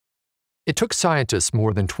It took scientists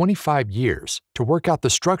more than 25 years to work out the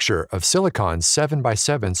structure of silicon's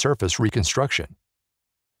 7x7 surface reconstruction.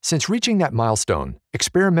 Since reaching that milestone,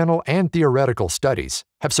 experimental and theoretical studies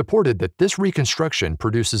have supported that this reconstruction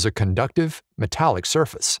produces a conductive, metallic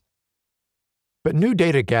surface. But new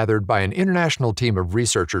data gathered by an international team of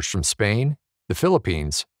researchers from Spain, the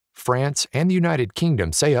Philippines, France, and the United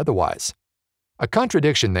Kingdom say otherwise, a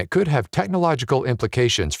contradiction that could have technological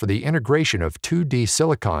implications for the integration of 2D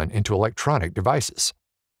silicon into electronic devices.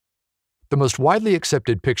 The most widely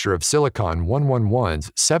accepted picture of silicon 111's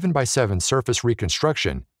 7x7 surface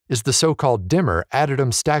reconstruction is the so-called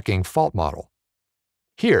dimer-adatom-stacking fault model.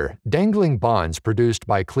 Here, dangling bonds produced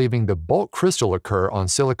by cleaving the bulk crystal occur on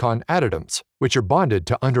silicon atoms, which are bonded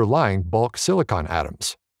to underlying bulk silicon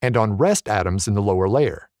atoms, and on rest atoms in the lower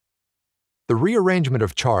layer. The rearrangement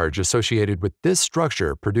of charge associated with this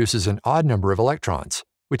structure produces an odd number of electrons,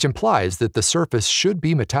 which implies that the surface should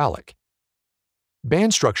be metallic.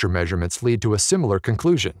 Band structure measurements lead to a similar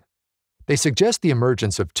conclusion. They suggest the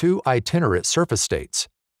emergence of two itinerant surface states,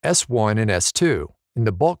 S1 and S2, in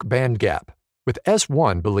the bulk band gap, with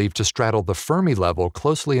S1 believed to straddle the Fermi level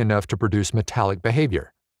closely enough to produce metallic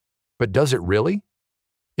behavior. But does it really?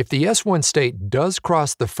 If the S1 state does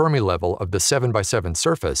cross the Fermi level of the 7x7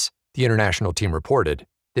 surface, the international team reported,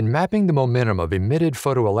 then mapping the momentum of emitted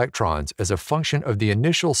photoelectrons as a function of the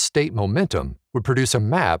initial state momentum would produce a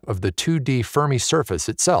map of the 2D Fermi surface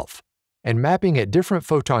itself, and mapping at different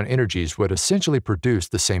photon energies would essentially produce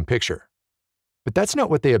the same picture. But that's not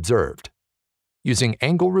what they observed. Using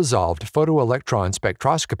angle-resolved photoelectron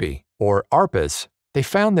spectroscopy, or ARPAS, they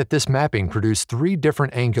found that this mapping produced three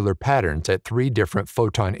different angular patterns at three different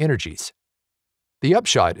photon energies. The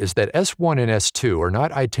upshot is that S1 and S2 are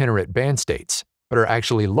not itinerant band states, but are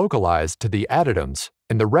actually localized to the atoms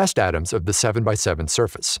and the rest atoms of the 7x7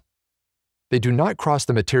 surface. They do not cross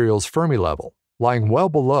the material's Fermi level, lying well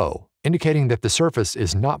below, indicating that the surface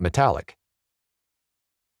is not metallic.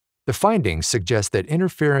 The findings suggest that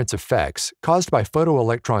interference effects caused by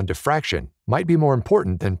photoelectron diffraction might be more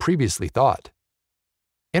important than previously thought.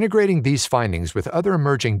 Integrating these findings with other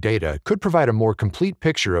emerging data could provide a more complete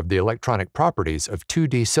picture of the electronic properties of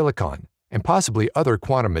 2D silicon and possibly other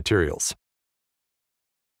quantum materials.